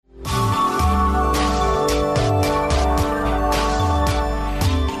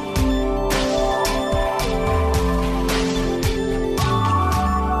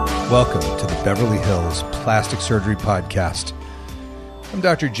Welcome to the Beverly Hills Plastic Surgery Podcast. I'm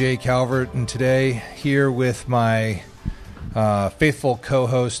Dr. Jay Calvert, and today here with my faithful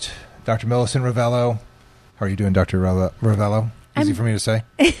co-host, Dr. Millicent Ravello. How are you doing, Dr. Ravello? Easy for me to say.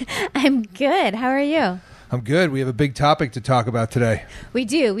 I'm good. How are you? I'm good. We have a big topic to talk about today. We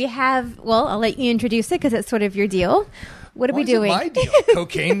do. We have, well, I'll let you introduce it because it's sort of your deal. What are we doing? My deal.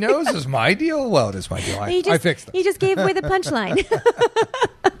 Cocaine nose is my deal? Well, it is my deal. I fixed it. You just gave away the punchline.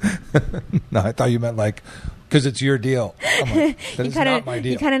 No, I thought you meant like, because it's your deal. I'm like, that is not my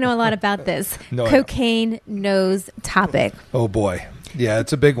deal. You kind of know a lot about this. No, cocaine nose topic. Oh, boy. Yeah,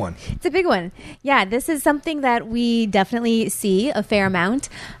 it's a big one. It's a big one. Yeah, this is something that we definitely see a fair amount.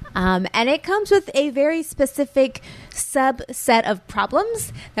 And it comes with a very specific subset of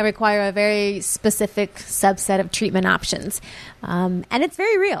problems that require a very specific subset of treatment options. And it's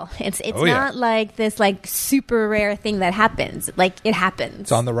very real. It's not like this like super rare thing that happens. Like it happens.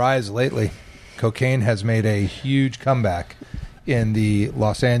 It's on the rise lately. Cocaine has made a huge comeback in the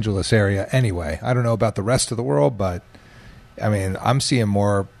Los Angeles area anyway. I don't know about the rest of the world, but I mean, I'm seeing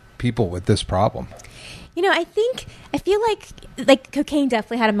more people with this problem. You know, I feel like cocaine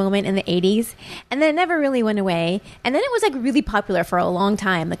definitely had a moment in the 80s, and then it never really went away. And then it was like really popular for a long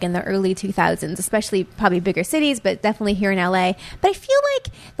time, like in the early 2000s, especially probably bigger cities, but definitely here in LA. But I feel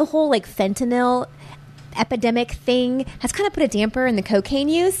like the whole like fentanyl epidemic thing has kind of put a damper in the cocaine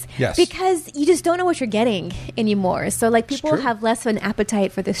use. Yes. Because you just don't know what you're getting anymore. So like people have less of an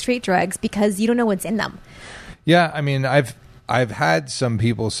appetite for the street drugs because you don't know what's in them. Yeah, I mean, I've had some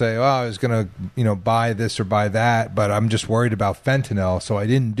people say, "Oh, I was going to, buy this or buy that, but I'm just worried about fentanyl, so I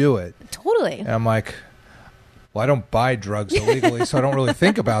didn't do it." Totally. And I'm like, "Well, I don't buy drugs illegally, so I don't really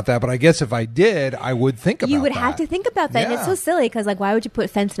think about that. But I guess if I did, I would think about that." You would have to think about that. Yeah. And it's so silly because, like, why would you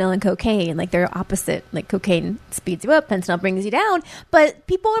put fentanyl and cocaine? Like, they're opposite. Like, cocaine speeds you up, fentanyl brings you down. But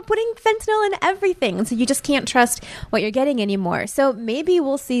people are putting fentanyl in everything, so you just can't trust what you're getting anymore. So maybe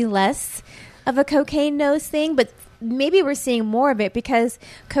we'll see less of a cocaine nose thing, but maybe we're seeing more of it because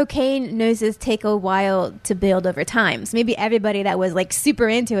cocaine noses take a while to build over time. So maybe everybody that was like super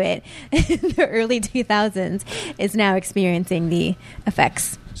into it in the early 2000s is now experiencing the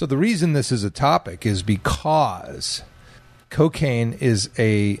effects. So the reason this is a topic is because cocaine is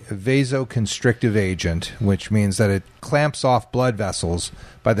a vasoconstrictive agent, which means that it clamps off blood vessels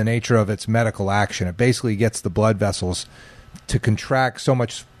by the nature of its medical action. It basically gets the blood vessels to contract so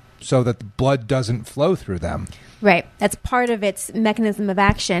much so that the blood doesn't flow through them. Right. That's part of its mechanism of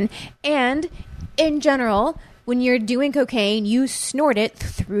action. And in general, when you're doing cocaine, you snort it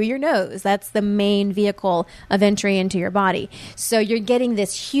through your nose. That's the main vehicle of entry into your body. So you're getting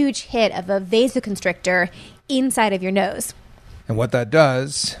this huge hit of a vasoconstrictor inside of your nose. And what that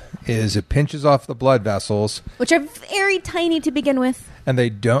does is it pinches off the blood vessels, which are very tiny to begin with.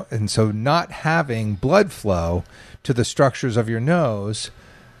 And so not having blood flow to the structures of your nose.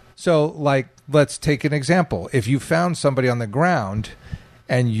 So, like, let's take an example. If you found somebody on the ground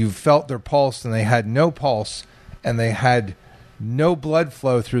and you felt their pulse and they had no pulse and they had no blood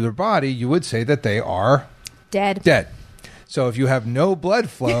flow through their body, you would say that they are dead. So if you have no blood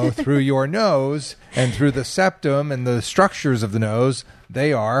flow through your nose and through the septum and the structures of the nose,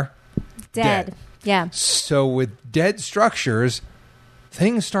 they are dead. Yeah. So with dead structures,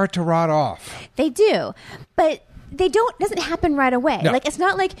 things start to rot off. They do. But doesn't happen right away. No. Like, it's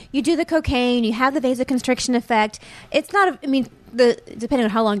not like you do the cocaine, you have the vasoconstriction effect. It's not, depending on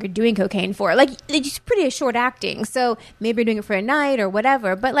how long you're doing cocaine for, like, it's pretty short acting. So maybe you're doing it for a night or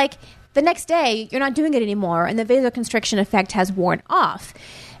whatever. But, like, the next day, you're not doing it anymore, and the vasoconstriction effect has worn off.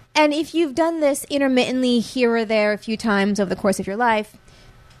 And if you've done this intermittently here or there a few times over the course of your life,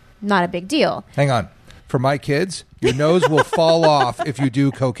 not a big deal. Hang on. For my kids, your nose will fall off if you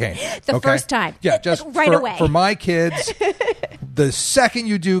do cocaine. The first time. Yeah, just right away. For my kids, the second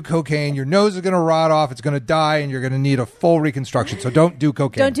you do cocaine, your nose is going to rot off, it's going to die, and you're going to need a full reconstruction. So don't do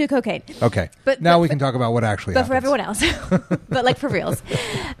cocaine. Don't do cocaine. Okay. But we can talk about what actually happens. But for everyone else. But like for reals.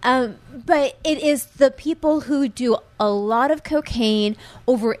 But it is the people who do a lot of cocaine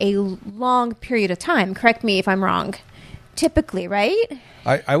over a long period of time. Correct me if I'm wrong. Typically, right?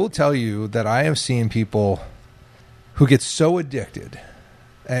 I will tell you that I have seen people who get so addicted.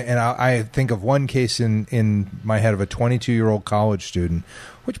 And I think of one case in my head of a 22-year-old college student,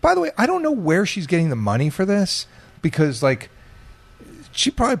 which, by the way, I don't know where she's getting the money for this because, like,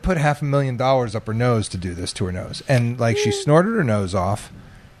 she probably put $500,000 up her nose to do this to her nose. And, like, she snorted her nose off.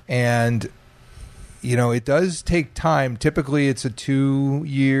 And, it does take time. Typically, it's a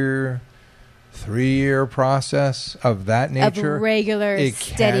 2-year... 3-year process of that nature. Of regular,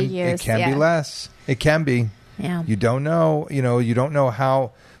 steady use. It can be less. It can be. Yeah. You don't know. You don't know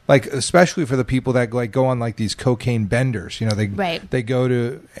how. like especially for the people that like go on like these cocaine benders. They go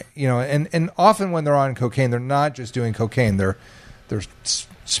to and often when they're on cocaine, they're not just doing cocaine. They're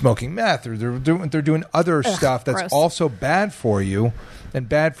smoking meth, or they're doing other stuff that's gross. also bad for you and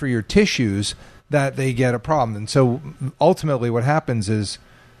bad for your tissues, that they get a problem. And so ultimately what happens is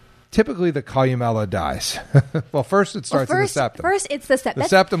typically the columella dies. Well, first it starts in the septum. First, it's the septum. The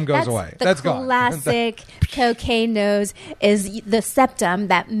septum goes away. That's gone. The classic cocaine nose is the septum,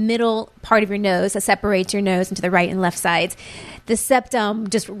 that middle part of your nose that separates your nose into the right and left sides. The septum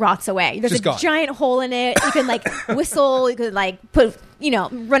just rots away. There's Just a gone. giant hole in it. You can like whistle. You could like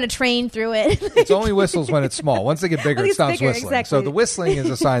run a train through it. It's only whistles when it's small. Once they get bigger, When it it's stops bigger, whistling. exactly. So the whistling is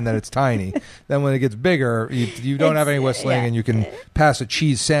a sign that it's tiny. Then when it gets bigger, you don't have any whistling, yeah. and you can pass a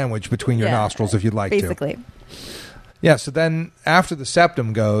cheese sandwich between your nostrils if you'd like basically. to. Yeah, so then after the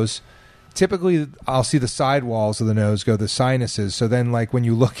septum goes, typically I'll see the side walls of the nose go, the sinuses. So then like when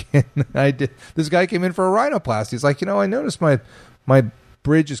you look in, this guy came in for a rhinoplasty. He's like, I noticed my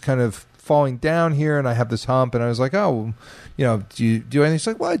bridge is kind of falling down here, and I have this hump. And I was like, do you do anything? He's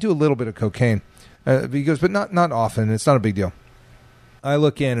like, well, I do a little bit of cocaine. He goes, but not often. It's not a big deal. I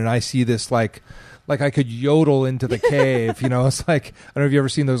look in and I see this like I could yodel into the cave. It's like, I don't know if you ever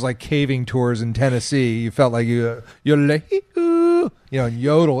seen those like caving tours in Tennessee. You felt like you're like, and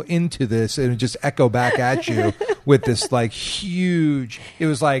yodel into this, and it just echo back at you with this like huge. It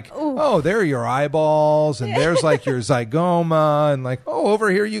was like, there are your eyeballs, and there's like your zygoma, and like, over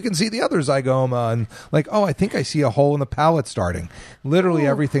here you can see the other zygoma, and like, I think I see a hole in the palate starting. Literally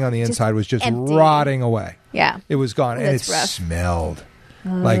everything on the inside was just empty. rotting away. Yeah, it was gone, and it that's rough. smelled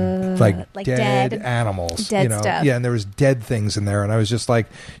like dead animals. Dead stuff. Yeah, and there was dead things in there, and I was just like,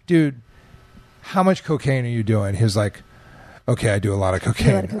 dude, how much cocaine are you doing? He was like, okay, I do a lot of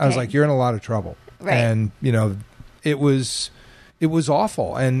cocaine. I was like, you're in a lot of trouble. Right. And, it was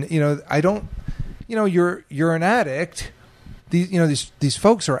awful. And, I don't, you're an addict. These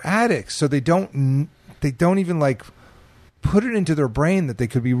folks are addicts. So they don't even like put it into their brain that they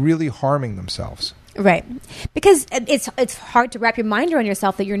could be really harming themselves. Right. Because it's hard to wrap your mind around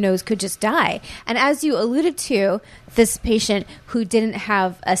yourself that your nose could just die. And as you alluded to, this patient who didn't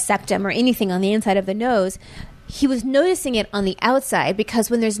have a septum or anything on the inside of the nose, he was noticing it on the outside, because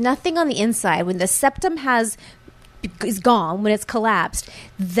when there's nothing on the inside, when the septum is gone, when it's collapsed,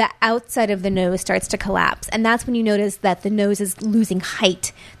 the outside of the nose starts to collapse. And that's when you notice that the nose is losing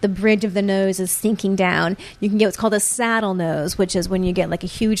height. The bridge of the nose is sinking down. You can get what's called a saddle nose, which is when you get like a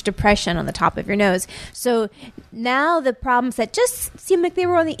huge depression on the top of your nose. So now the problems that just seem like they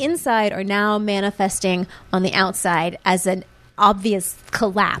were on the inside are now manifesting on the outside as an obvious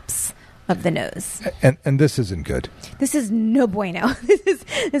collapse of the nose. And this isn't good. This is no bueno. This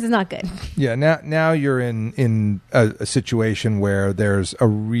is not good. Yeah, now you're in a situation where there's a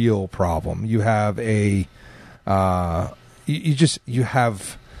real problem. You have you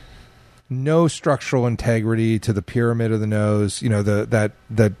have no structural integrity to the pyramid of the nose. That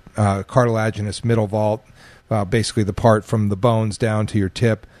cartilaginous middle vault, basically the part from the bones down to your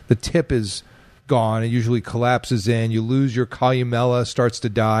tip. The tip is gone. It usually collapses in. You lose your columella, starts to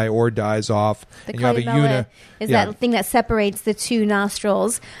die or dies off. The and you have columella is that thing that separates the two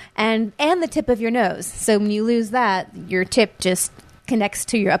nostrils and the tip of your nose. So when you lose that, your tip just connects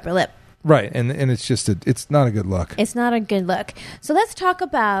to your upper lip. Right, and it's just it's not a good look. It's not a good look. So let's talk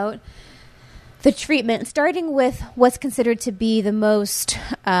about the treatment, starting with what's considered to be the most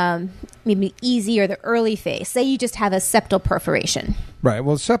maybe easy or the early phase. Say you just have a septal perforation. Right.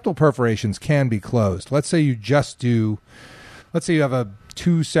 Well, septal perforations can be closed. Let's say you have a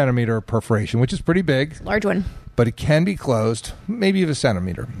 2 centimeter perforation, which is pretty big. Large one. But it can be closed, maybe of a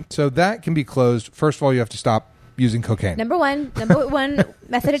centimeter. So that can be closed. First of all, you have to stop using cocaine. Number one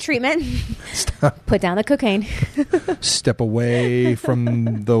method of treatment. Put down the cocaine. Step away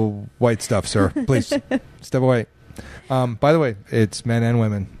from the white stuff, sir. Please step away. By the way, it's men and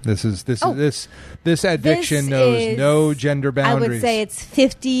women. This addiction knows no gender boundaries. I would say it's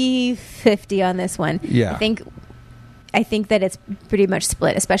 50-50 on this one. Yeah. I think that it's pretty much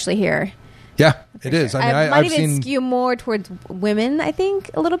split, especially here. Yeah, it is. Sure. I mean, I've I've even seen skew more towards women, I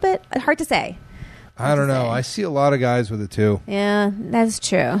think, a little bit. Hard to say. I don't know. I see a lot of guys with it too. Yeah, that's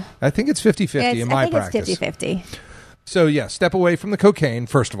true. I think it's 50-50 in my practice. It's 50-50. So, step away from the cocaine,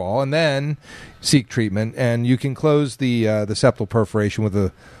 first of all, and then seek treatment. And you can close the septal perforation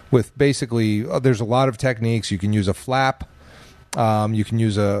with basically, there's a lot of techniques. You can use a flap. You can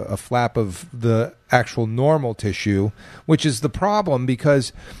use a flap of the actual normal tissue, which is the problem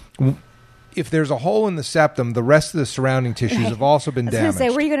because if there's a hole in the septum, the rest of the surrounding tissues have also been damaged. I was going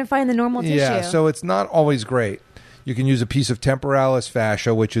to say, where are you going to find the normal tissue? Yeah, so it's not always great. You can use a piece of temporalis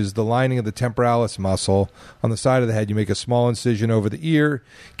fascia, which is the lining of the temporalis muscle on the side of the head. You make a small incision over the ear,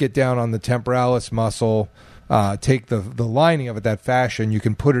 get down on the temporalis muscle, take the lining of it, that fascia, and you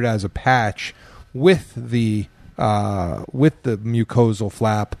can put it as a patch with the mucosal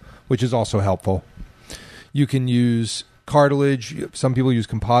flap, which is also helpful. You can use cartilage. Some people use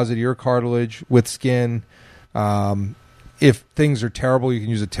composite ear cartilage with skin. If things are terrible, you can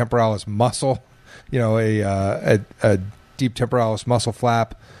use a temporalis muscle, a deep temporalis muscle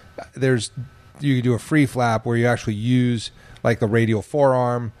flap. You can do a free flap where you actually use like the radial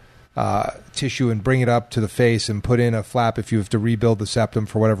forearm tissue and bring it up to the face and put in a flap if you have to rebuild the septum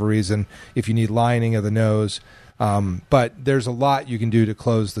for whatever reason, if you need lining of the nose. But there's a lot you can do to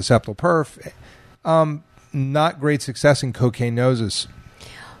close the septal perf. Not great success in cocaine noses.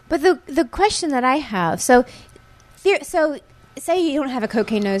 But the question that I have, so say you don't have a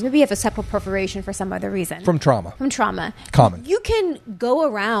cocaine nose, maybe you have a septal perforation for some other reason. From trauma. Common. You can go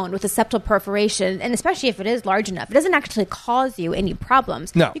around with a septal perforation, and especially if it is large enough, it doesn't actually cause you any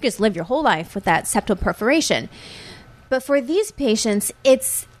problems. No. You can just live your whole life with that septal perforation. But for these patients,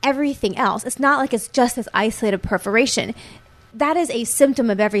 it's everything else. It's not like it's just this isolated perforation. That is a symptom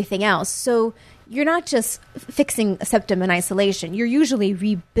of everything else. So you're not just fixing a septum in isolation. You're usually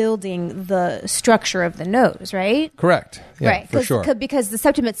rebuilding the structure of the nose, right? Correct. Yeah, right. For sure. Because the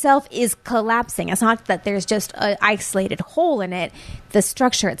septum itself is collapsing. It's not that there's just an isolated hole in it. The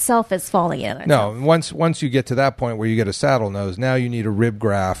structure itself is falling in. No. Once you get to that point where you get a saddle nose, now you need a rib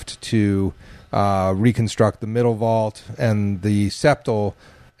graft to reconstruct the middle vault and the septal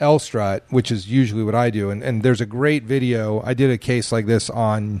L strut, which is usually what I do. And there's a great video. I did a case like this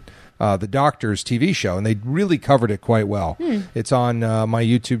on the Doctor's TV show, and they really covered it quite well. It's on my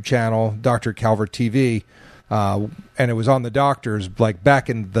YouTube channel, Dr. Calvert TV, and it was on the Doctor's like back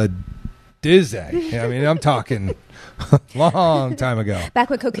in the Disney. I mean, I'm talking long time ago.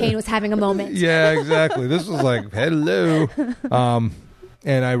 Back when cocaine was having a moment. Yeah, exactly. This was like, hello.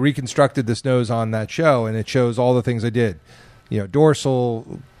 And I reconstructed this nose on that show, and it shows all the things I did.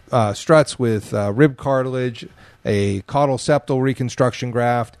 Dorsal struts with rib cartilage, a caudal septal reconstruction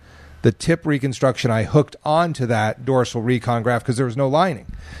graft. The tip reconstruction, I hooked onto that dorsal recon graft because there was no lining.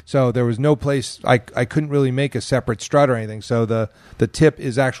 So there was no place, I couldn't really make a separate strut or anything. So the tip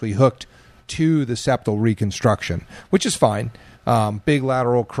is actually hooked to the septal reconstruction, which is fine. Big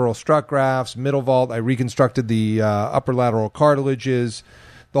lateral curl strut grafts, middle vault. I reconstructed the upper lateral cartilages,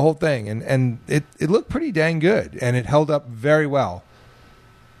 the whole thing. And it looked pretty dang good. And it held up very well.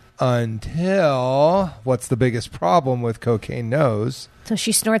 Until, what's the biggest problem with cocaine nose? So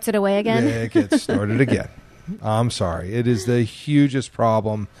she snorts it away again? It gets snorted again. I'm sorry. It is the hugest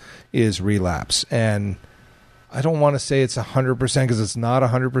problem is relapse. And I don't want to say it's 100% because it's not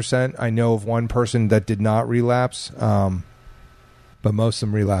 100%. I know of one person that did not relapse, but most of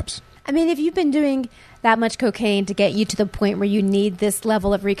them relapse. I mean, if you've been doing that much cocaine to get you to the point where you need this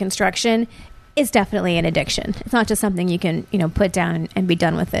level of reconstruction, it's definitely an addiction. It's not just something you can, put down and be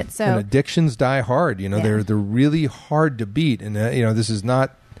done with it. So, and addictions die hard. They're really hard to beat. And this is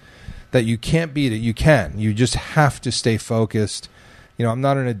not that you can't beat it. You can. You just have to stay focused. I'm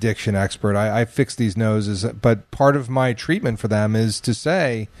not an addiction expert. I fix these noses, but part of my treatment for them is to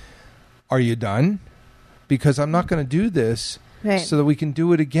say, "Are you done?" Because I'm not going to do this so that we can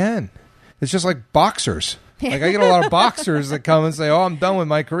do it again. It's just like boxers. Like I get a lot of boxers that come and say, "Oh, I'm done with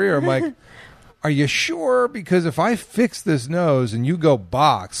my career." I'm like, are you sure? Because if I fix this nose and you go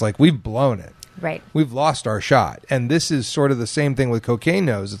box, like we've blown it. Right. We've lost our shot. And this is sort of the same thing with cocaine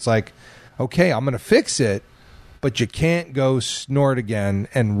nose. It's like, okay, I'm going to fix it, but you can't go snort again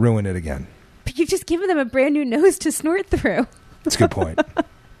and ruin it again. But you've just given them a brand new nose to snort through. That's a good point.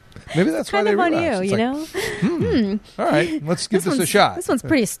 Maybe that's why they relapse. It's on you, All right, let's give this a shot. This one's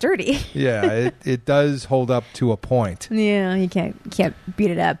pretty sturdy. Yeah, it does hold up to a point. Yeah, you can't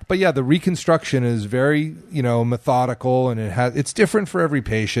beat it up. But yeah, the reconstruction is very, methodical, and it's different for every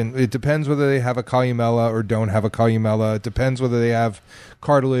patient. It depends whether they have a columella or don't have a columella. It depends whether they have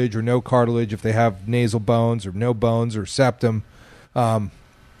cartilage or no cartilage, if they have nasal bones or no bones or septum.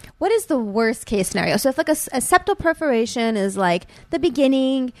 What is the worst case scenario? So if like a septal perforation is like the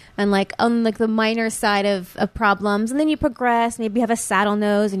beginning and like on like the minor side of problems, and then you progress, maybe you have a saddle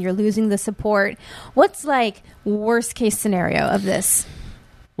nose and you're losing the support. What's like worst case scenario of this?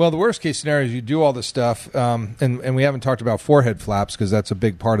 Well, the worst case scenario is you do all this stuff, and we haven't talked about forehead flaps because that's a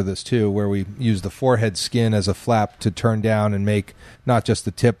big part of this too, where we use the forehead skin as a flap to turn down and make not just the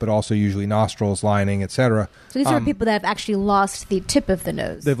tip, but also usually nostrils, lining, etc. So these are people that have actually lost the tip of the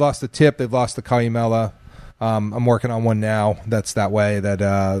nose. They've lost the tip, they've lost the columella. I'm working on one now that's that way, that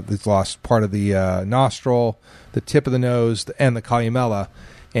it's lost part of the nostril, the tip of the nose, and the columella.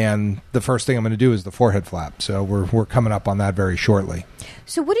 And the first thing I'm going to do is the forehead flap. So we're coming up on that very shortly.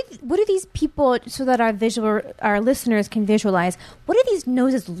 So what do these people, so that our listeners can visualize, what do these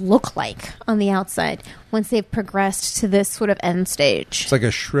noses look like on the outside once they've progressed to this sort of end stage? It's like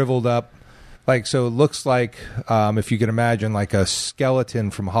a shriveled up, so it looks like, if you can imagine, like a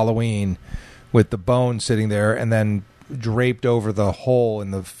skeleton from Halloween with the bone sitting there, and then draped over the hole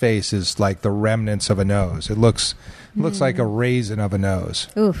in the face is like the remnants of a nose. It looks like a raisin of a nose.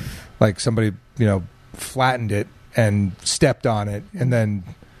 Oof. Like somebody, flattened it and stepped on it, and then,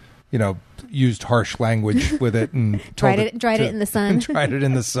 used harsh language with it and dried it in the sun. Dried it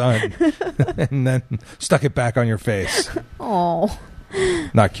in the sun, and then stuck it back on your face. Oh,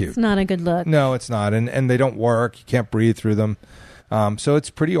 not cute. It's not a good look. No, it's not, and they don't work. You can't breathe through them, so it's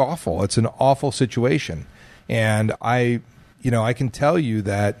pretty awful. It's an awful situation, and I can tell you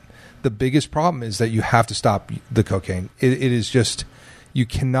that the biggest problem is that you have to stop the cocaine. It is just, you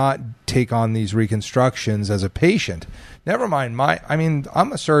cannot take on these reconstructions as a patient. Never mind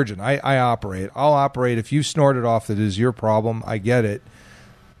I'm a surgeon. I operate. I'll operate. If you snort it off, that is your problem. I get it.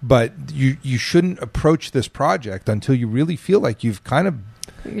 But you shouldn't approach this project until you really feel like you've kind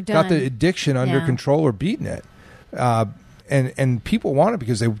of got the addiction under control or beaten it. And people want it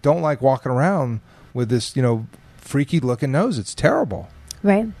because they don't like walking around with this, freaky looking nose. It's terrible.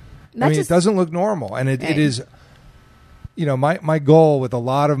 Right. It doesn't look normal, and it is, my goal with a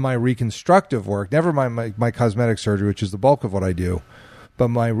lot of my reconstructive work, never mind my cosmetic surgery, which is the bulk of what I do, but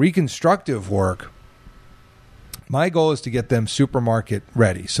my reconstructive work, my goal is to get them supermarket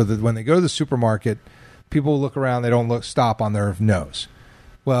ready, so that when they go to the supermarket, people look around, they don't stop on their nose.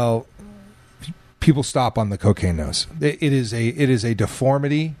 Well, people stop on the cocaine nose. It is a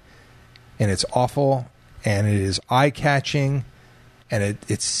deformity, and it's awful, and it is eye-catching, and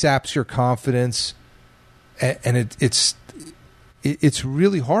it saps your confidence, and it's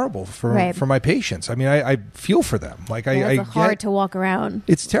really horrible for my patients. I mean, I feel for them. It's hard to walk around.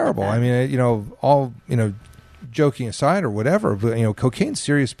 It's terrible. I mean, all joking aside or whatever, but cocaine's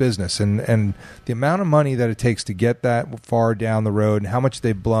serious business, and the amount of money that it takes to get that far down the road, and how much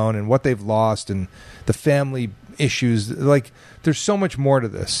they've blown, and what they've lost, and the family issues. There's so much more to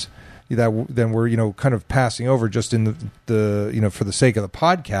this than we're kind of passing over just in the for the sake of the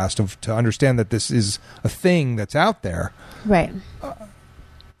podcast, to understand that this is a thing that's out there. Right.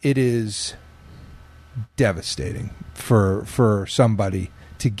 It is devastating for somebody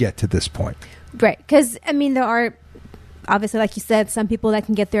to get to this point. Right, because there are obviously, like you said, some people that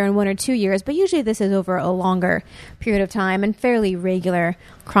can get there in 1 or 2 years, but usually this is over a longer period of time and fairly regular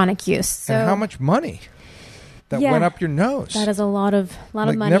chronic use. So, and how much money that went up your nose? That is a lot of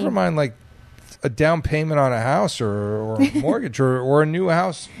money. Never mind a down payment on a house or a mortgage or a new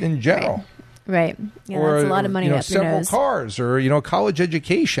house in general. Right. Yeah, or that's a lot of money up your several nose. Cars or college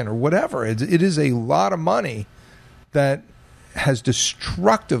education or whatever. It is a lot of money that has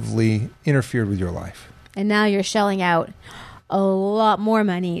destructively interfered with your life. And now you're shelling out a lot more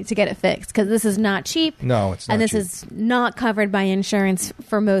money to get it fixed, because this is not cheap. No, it's not and this cheap. is not covered by insurance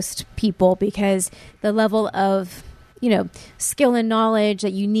for most people, because the level of skill and knowledge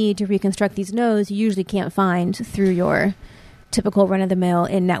that you need to reconstruct these noses you usually can't find through your typical run-of-the-mill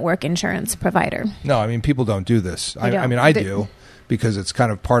in-network insurance provider. No, people don't do this. I do, because it's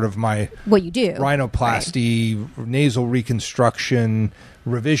kind of part of my what you do rhinoplasty, nasal reconstruction,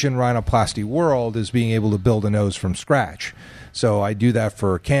 revision rhinoplasty world, is being able to build a nose from scratch. So I do that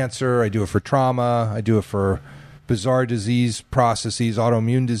for cancer, I do it for trauma, I do it for bizarre disease processes,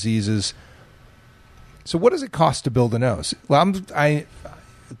 autoimmune diseases. So what does it cost to build a nose? Well, I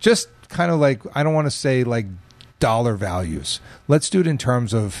just kind of I don't want to say dollar values. Let's do it in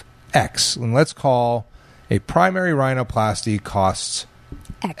terms of X. And let's call a primary rhinoplasty costs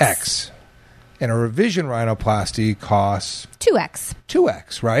X. And a revision rhinoplasty costs 2X.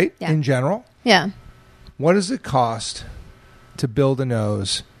 2X, right? Yeah. In general? Yeah. What does it cost to build a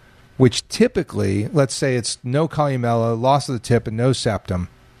nose, which typically, let's say it's no columella, loss of the tip, and no septum,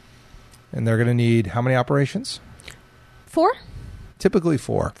 and they're going to need how many operations? 4? Typically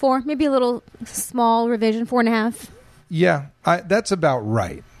 4. 4, maybe a little small revision, 4.5. Yeah, that's about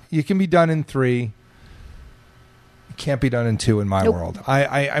right. You can be done in 3. Can't be done in 2 in my world.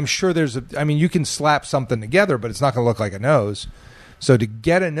 I'm sure you can slap something together, but it's not going to look like a nose. So to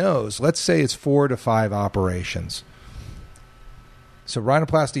get a nose, let's say it's 4 to 5 operations. So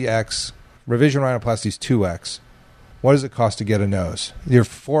rhinoplasty X, revision rhinoplasty is 2X. What does it cost to get a nose? There are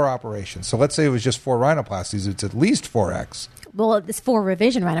 4 operations. So let's say it was just 4 rhinoplasties. It's at least 4X. Well, it's 4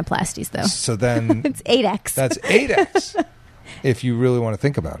 revision rhinoplasties, though. So then It's 8x. that's 8x if you really want to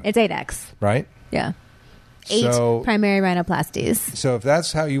think about it, It's 8x. right? Yeah. 8 So- primary rhinoplasties. So if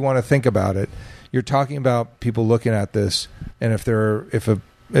that's how you want to think about it, you're talking about people looking at this, and if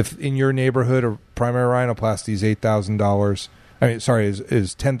in your neighborhood a primary rhinoplasty is $8,000,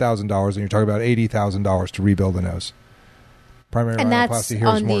 is $10,000, and you're talking about $80,000 to rebuild the nose. Primary And rhinoplasty that's here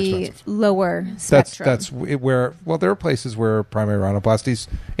is on more the expensive. lower spectrum. That's where there are places where primary rhinoplasty is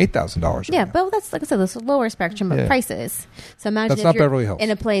 $8,000. Yeah, but that's, like I said, that's a lower spectrum of Yeah. prices. So imagine That's if not you're Beverly Hills. in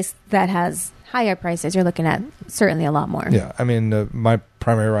a place that has higher prices, you're looking at certainly a lot more. Yeah, I mean, my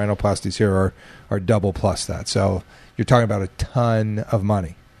primary rhinoplasties here are double plus that. So you're talking about a ton of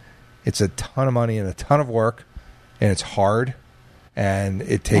money. It's a ton of money and a ton of work, and it's hard, and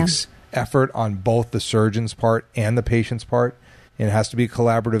it takes effort on both the surgeon's part and the patient's part, and it has to be a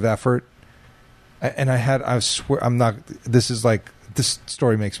collaborative effort. And I swear, this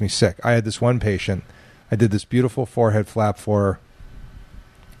story makes me sick. I had this one patient, I did this beautiful forehead flap for her.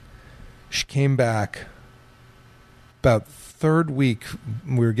 She came back about third week.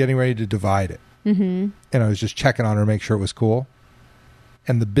 We were getting ready to divide it. Mm-hmm. And I was just checking on her to make sure it was cool.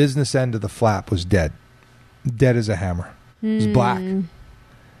 And the business end of the flap was dead. Dead as a hammer. It was black.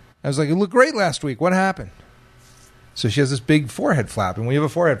 I was like, it looked great last week. What happened? So she has this big forehead flap. And when you have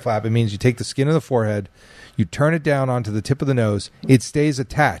a forehead flap, it means you take the skin of the forehead, you turn it down onto the tip of the nose. It stays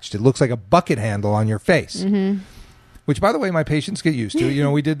attached. It looks like a bucket handle on your face. Mm-hmm. Which, by the way, my patients get used to. You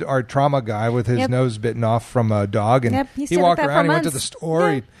know, we did our trauma guy with his nose bitten off from a dog, and he walked around. He went to the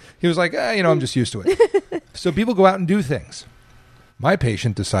store. Yeah. He was like, I'm just used to it. So people go out and do things. My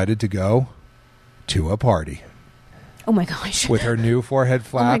patient decided to go to a party Oh my gosh. with her new forehead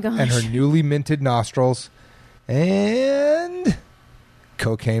flap gosh. and her newly minted nostrils, and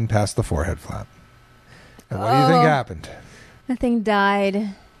cocaine past the forehead flap. And what do you think happened? That thing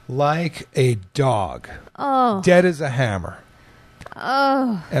died. Like a dog. Oh. Dead as a hammer.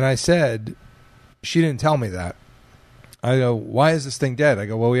 Oh. And I said, she didn't tell me that. I go, why is this thing dead? I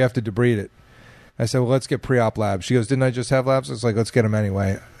go, well, we have to debride it. I said, well, let's get pre-op labs. She goes, didn't I just have labs? I was like, let's get them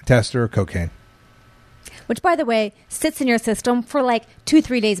anyway. Test her, cocaine. Which, by the way, sits in your system for like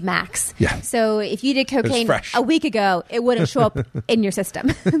 2-3 days max. Yeah. So if you did cocaine fresh. a week ago, it wouldn't show up in your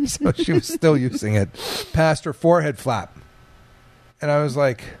system. So she was still using it past her forehead flap. And I was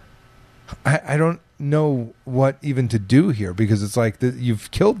like, I don't know what even to do here, because it's like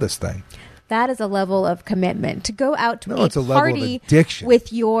you've killed this thing. That is a level of commitment to go out to it's a a level of party addiction.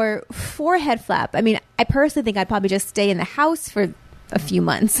 with your forehead flap. I mean, I personally think I'd probably just stay in the house for a few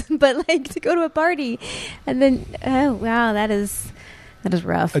months, but like to go to a party and then, oh wow, that is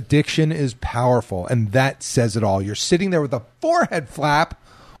rough. Addiction is powerful, and that says it all. You're sitting there with a forehead flap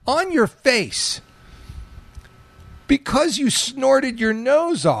on your face because you snorted your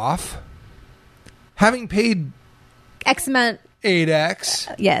nose off, having paid X amount.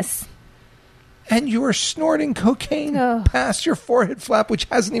 8x, Yes. and you are snorting cocaine past your forehead flap, which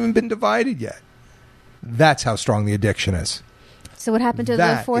hasn't even been divided yet. That's how strong the addiction is. So what happened to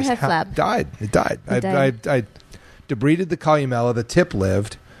the forehead flap? It died. It died. I debrided the columella. The tip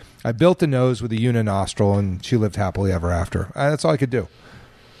lived. I built a nose with a uninostril, and she lived happily ever after. That's all I could do.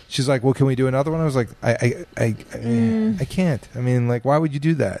 She's like, well, can we do another one? I was like, I can't. I mean, like, why would you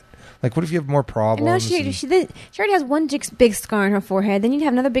do that? Like, what if you have more problems? No, she already has one big scar on her forehead. Then you'd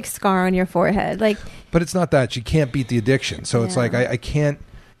have another big scar on your forehead. Like, but it's not that. She can't beat the addiction. So it's like, I can't,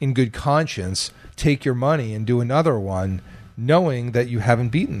 in good conscience, take your money and do another one knowing that you haven't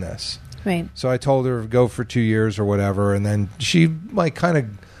beaten this. right. So I told her go for 2 years or whatever. And then she like kind of,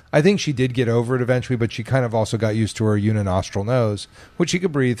 I think she did get over it eventually, but she kind of also got used to her uninostril nose, which she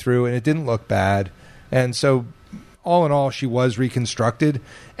could breathe through, and it didn't look bad. And so all in all, she was reconstructed,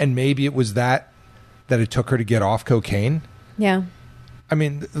 and maybe it was that it took her to get off cocaine. Yeah. I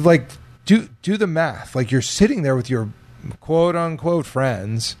mean, like, do the math. Like, you're sitting there with your quote unquote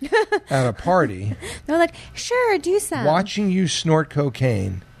friends at a party, They're like, sure, do some. watching you snort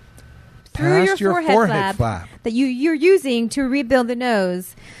cocaine Through past your forehead flap. that you're using to rebuild the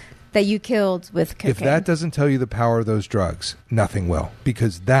nose that you killed with cocaine. If that doesn't tell you the power of those drugs, nothing will,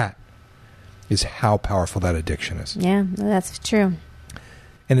 because that is how powerful that addiction is. Yeah, that's true.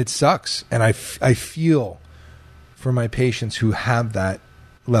 And it sucks. And I feel for my patients who have that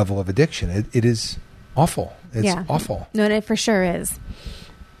level of addiction. It is awful. It's awful. No, it for sure is.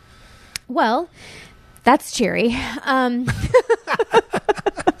 Well, that's cheery. On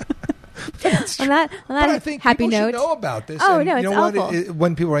that But I think happy people note, should know about this. Oh, and no, you it's know awful.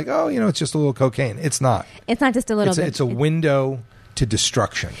 When people are like, oh, it's just a little cocaine. It's not. It's not just a little bit. It's a window to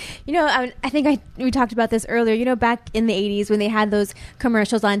destruction. You know, I think we talked about this earlier. You know, back in the 80s when they had those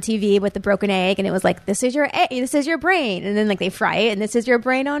commercials on TV with the broken egg, and it was like, this is your brain, and then like they fry it, and this is your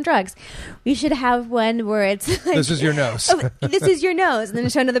brain on drugs. We should have one where it's like, This is your nose. This is your nose, and then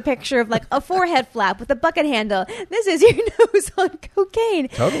show another picture of like a forehead flap with a bucket handle. This is your nose on cocaine.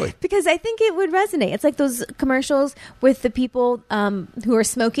 Totally. Because I think it would resonate. It's like those commercials with the people who are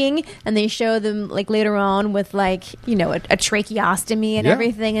smoking, and they show them like later on with like, you know, a tracheostomy and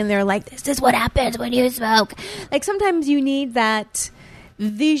everything, and they're like, this is what happens when you smoke. Like sometimes you need that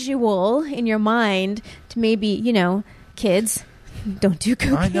visual in your mind to maybe, you know, kids, don't do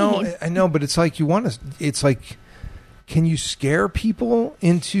cocaine. I know, but it's like it's like, can you scare people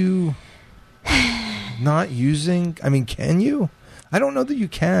into not using? I mean, can you? I don't know that you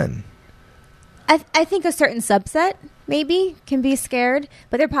can. I think a certain subset maybe can be scared,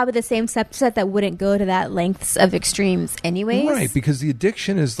 but they're probably the same subset that wouldn't go to that lengths of extremes anyways. Right, because the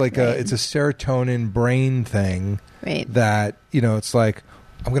addiction is like it's a serotonin brain thing. Right. That, you know, it's like,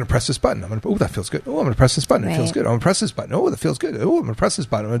 I'm going to press this button. Oh, that feels good. Oh, I'm going to press this button. It feels good. I'm going to press this button. Oh, that feels good. Oh, I'm going to press this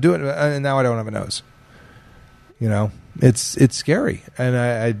button. I'm going to do it. And now I don't have a nose. You know, it's scary.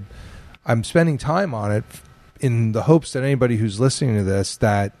 And I'm spending time on it in the hopes that anybody who's listening to this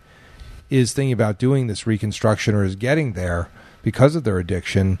that is thinking about doing this reconstruction or is getting there because of their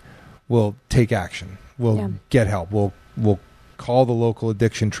addiction will take action. Will get help. We'll call the local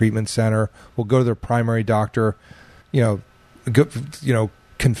addiction treatment center. We'll go to their primary doctor.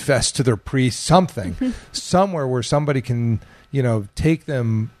 Confess to their priest, something, somewhere where somebody can, you know, take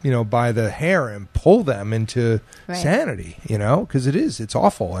them, you know, by the hair and pull them into sanity, you know, because it's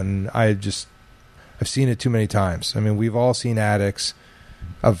awful. And I've seen it too many times. I mean, we've all seen addicts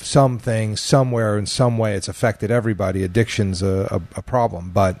of something, somewhere, in some way. It's affected everybody. Addiction's a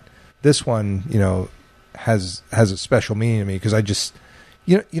problem. But this one, you know, has a special meaning to me because I just,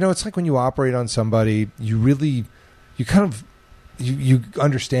 you know, it's like when you operate on somebody, you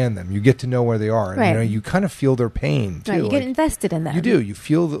understand them. You get to know where they are. And, you know, you kind of feel their pain, too. Right, you get invested in them. You do. You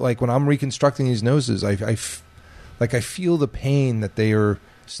feel that, like, when I'm reconstructing these noses, I feel the pain that they are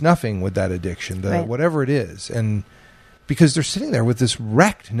snuffing with that addiction, whatever it is. And because they're sitting there with this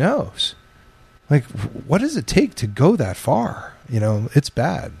wrecked nose. Like, what does it take to go that far? You know, it's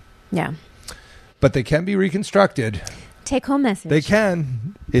bad. Yeah. But they can be reconstructed. Take-home message. They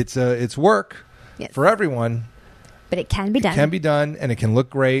can. It's work for everyone. But it can be done. It can be done, and it can look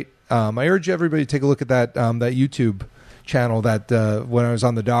great. I urge everybody to take a look at that YouTube channel that when I was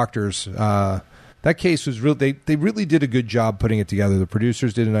on the doctors, that case was real. They really did a good job putting it together. The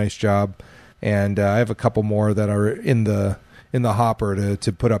producers did a nice job, and I have a couple more that are in the hopper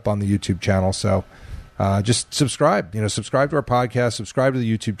to put up on the YouTube channel. So just subscribe. You know, subscribe to our podcast. Subscribe to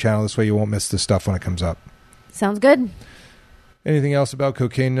the YouTube channel. This way, you won't miss this stuff when it comes up. Sounds good. Anything else about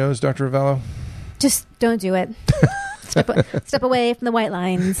cocaine nose, Dr. Ravello? Just don't do it. Step away from the white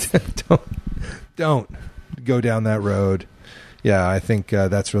lines. Don't go down that road. Yeah, I think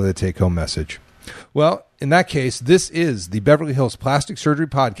that's really the take-home message. Well, in that case, this is the Beverly Hills Plastic Surgery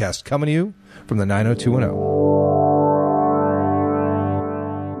Podcast coming to you from the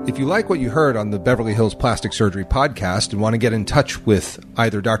 90210. If you like what you heard on the Beverly Hills Plastic Surgery Podcast and want to get in touch with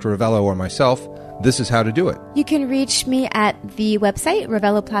either Dr. Ravello or myself, this is how to do it. You can reach me at the website,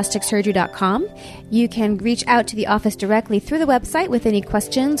 ravelloplasticsurgery.com. You can reach out to the office directly through the website with any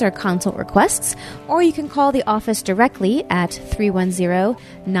questions or consult requests, or you can call the office directly at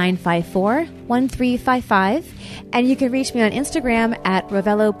 310-954-1355, and you can reach me on Instagram at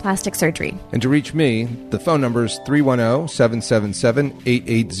Ravello Plastic Surgery. And to reach me, the phone number is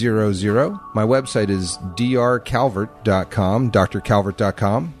 310-777-8800. My website is drcalvert.com,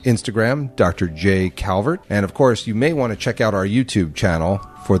 drcalvert.com, Instagram, Dr. J. Calvert. And of course, you may want to check out our YouTube channel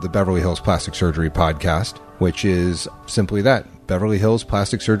for the Beverly Hills Plastic Surgery Podcast, which is simply that, Beverly Hills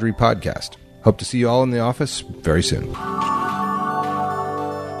Plastic Surgery Podcast. Hope to see you all in the office very soon.